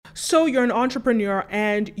So you're an entrepreneur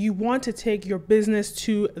and you want to take your business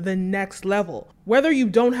to the next level. Whether you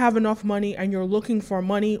don't have enough money and you're looking for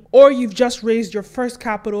money, or you've just raised your first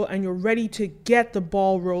capital and you're ready to get the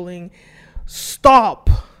ball rolling, stop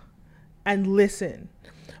and listen.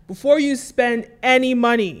 Before you spend any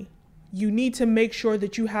money, you need to make sure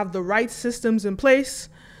that you have the right systems in place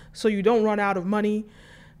so you don't run out of money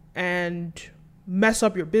and mess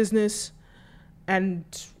up your business and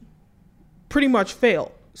pretty much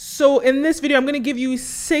fail. So in this video, I'm going to give you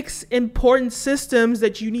 6 important systems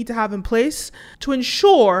that you need to have in place to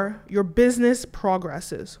ensure your business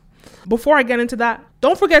progresses. Before I get into that,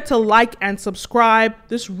 don't forget to like and subscribe.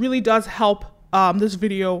 This really does help this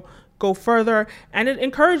video go further, and it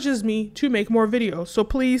encourages me to make more videos. So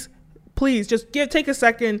please just take a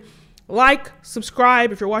second, like,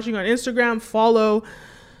 subscribe. If you're watching on Instagram, follow,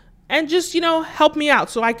 and just, help me out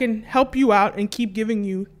so I can help you out and keep giving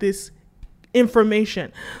you this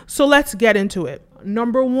information. So let's get into it.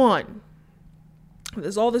 Number 1,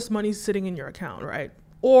 there's all this money sitting in your account, right?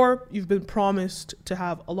 Or you've been promised to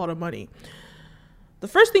have a lot of money. The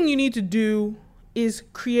first thing you need to do is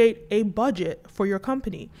create a budget for your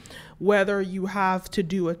company. Whether you have to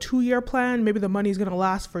do a 2-year plan, maybe the money is going to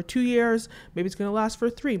last for 2 years, maybe it's going to last for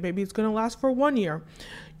 3, maybe it's going to last for 1 year.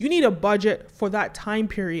 You need a budget for that time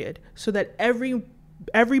period so that every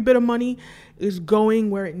bit of money is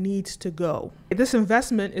going where it needs to go. This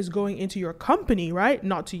investment is going into your company, right?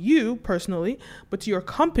 Not to you personally, but to your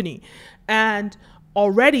company. And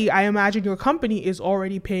already, I imagine your company is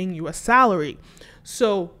already paying you a salary.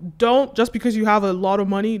 So don't, just because you have a lot of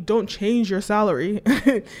money, don't change your salary.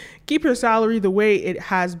 Keep your salary the way it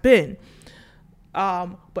has been.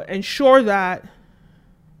 But ensure that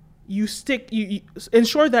you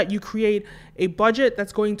ensure that you create a budget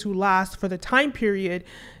that's going to last for the time period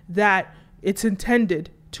that it's intended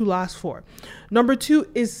to last for. Number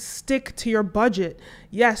 2 is stick to your budget.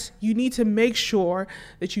 Yes, you need to make sure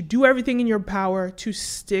that you do everything in your power to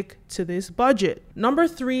stick to this budget. Number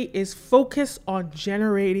 3 is focus on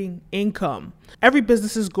generating income. Every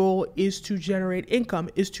business's goal is to generate income,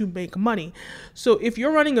 is to make money. So if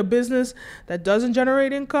you're running a business that doesn't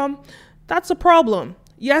generate income, that's a problem.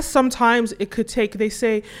 Yes, sometimes it could take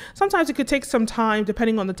some time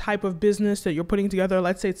depending on the type of business that you're putting together.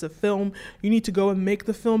 Let's say it's a film. You need to go and make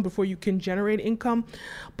the film before you can generate income.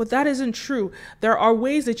 But that isn't true. There are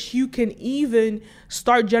ways that you can even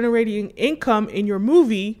start generating income in your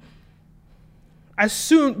movie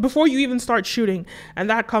before you even start shooting. And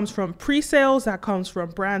that comes from pre-sales, that comes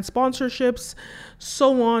from brand sponsorships,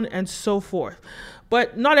 so on and so forth.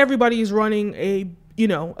 But not everybody is running a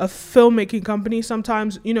filmmaking company.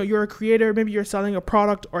 Sometimes, you're a creator, maybe you're selling a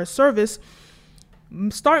product or a service.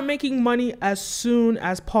 Start making money as soon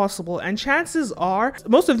as possible. And chances are,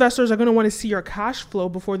 most investors are going to want to see your cash flow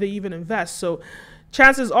before they even invest. So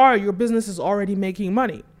chances are your business is already making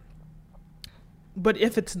money. But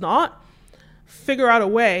if it's not, figure out a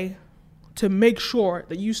way to make sure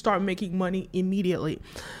that you start making money immediately.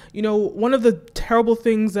 One of the terrible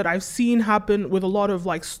things that I've seen happen with a lot of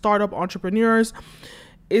startup entrepreneurs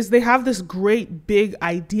is they have this great big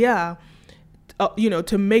idea,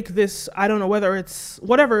 to make this, I don't know whether it's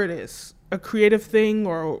whatever it is, a creative thing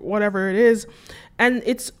or whatever it is. And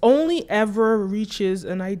it's only ever reaches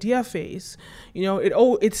an idea phase.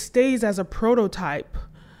 It stays as a prototype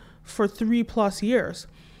for 3+ years.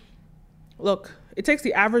 Look, it takes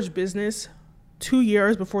the average business 2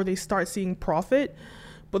 years before they start seeing profit.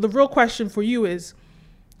 But the real question for you is,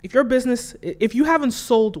 if you haven't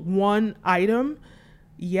sold one item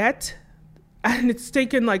yet, and it's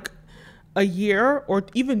taken a year or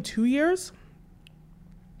even 2 years,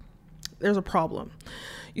 there's a problem.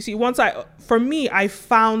 You see, I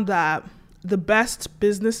found that the best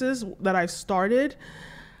businesses that I've started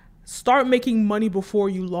start making money before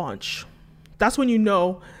you launch. That's when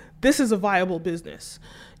this is a viable business,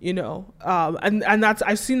 and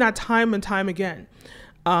I've seen that time and time again.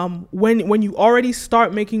 When you already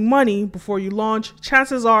start making money before you launch,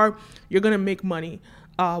 chances are you're going to make money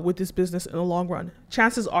with this business in the long run.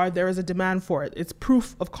 Chances are there is a demand for it. It's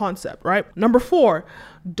proof of concept, right? Number 4,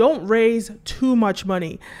 don't raise too much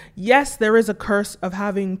money. Yes, there is a curse of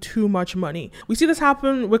having too much money. We see this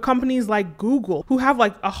happen with companies like Google, who have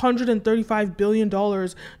 $135 billion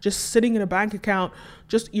just sitting in a bank account,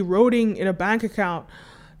 just eroding in a bank account.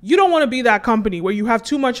 You don't want to be that company where you have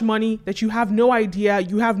too much money that you have no idea,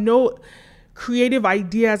 you have no creative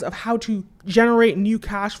ideas of how to generate new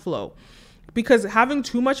cash flow. Because having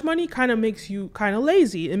too much money kind of makes you kind of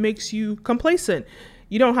lazy. It makes you complacent.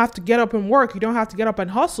 You don't have to get up and work. You don't have to get up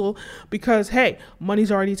and hustle because, hey,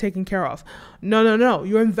 money's already taken care of. No.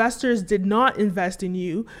 Your investors did not invest in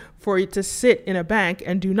you for you to sit in a bank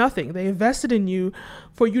and do nothing. They invested in you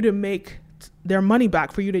for you to make their money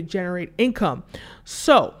back, for you to generate income.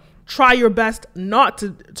 So try your best not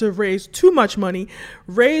to raise too much money.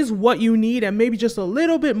 Raise what you need and maybe just a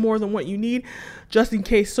little bit more than what you need, just in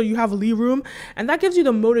case, so you have leeway room. And that gives you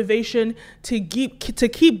the motivation to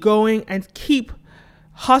keep going and keep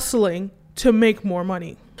hustling to make more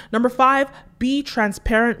money. Number 5, be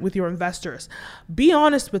transparent with your investors. Be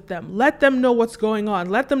honest with them. Let them know what's going on.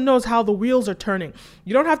 Let them know how the wheels are turning.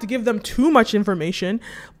 You don't have to give them too much information,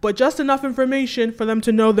 but just enough information for them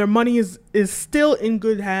to know their money is still in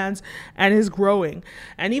good hands and is growing.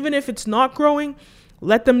 And even if it's not growing,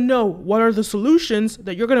 let them know what are the solutions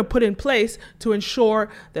that you're going to put in place to ensure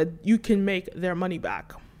that you can make their money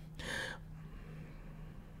back.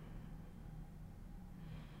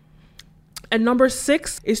 And number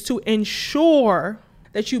 6 is to ensure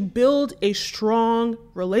that you build a strong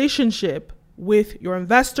relationship with your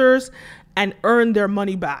investors and earn their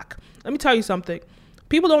money back. Let me tell you something.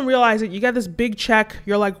 People don't realize it. You get this big check.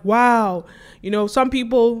 You're like, wow. Some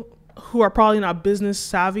people who are probably not business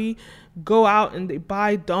savvy go out and they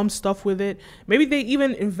buy dumb stuff with it. Maybe they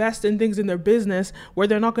even invest in things in their business where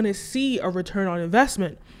they're not going to see a return on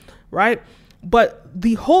investment, right? But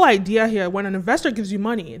the whole idea here, when an investor gives you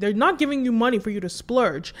money, they're not giving you money for you to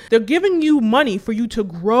splurge. They're giving you money for you to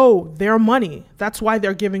grow their money. That's why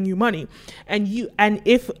they're giving you money. And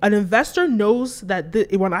if an investor knows that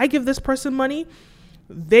when I give this person money,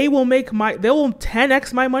 they will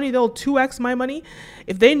 10x my money, they'll 2x my money.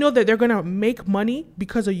 If they know that they're going to make money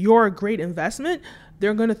because of your great investment,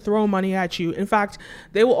 they're going to throw money at you. In fact,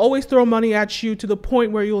 they will always throw money at you to the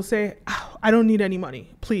point where you'll say, I don't need any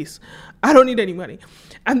money, please. I don't need any money.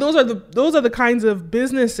 And those are the kinds of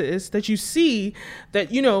businesses that you see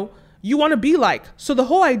that, you want to be like. So the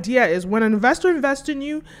whole idea is when an investor invests in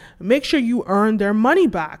you, make sure you earn their money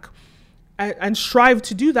back and strive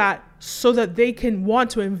to do that so that they can want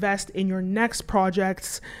to invest in your next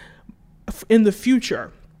projects in the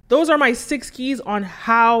future. Those are my 6 keys on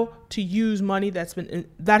how to use money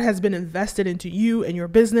that has been invested into you and your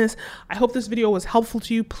business. I hope this video was helpful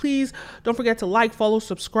to you. Please don't forget to like, follow,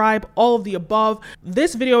 subscribe, all of the above.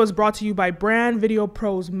 This video is brought to you by Brand Video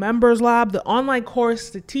Pros Members Lab, the online course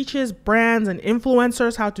that teaches brands and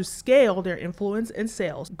influencers how to scale their influence and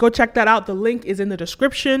sales. Go check that out. The link is in the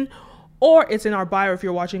description or it's in our bio if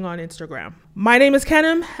you're watching on Instagram. My name is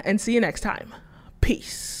Kenim and see you next time.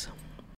 Peace.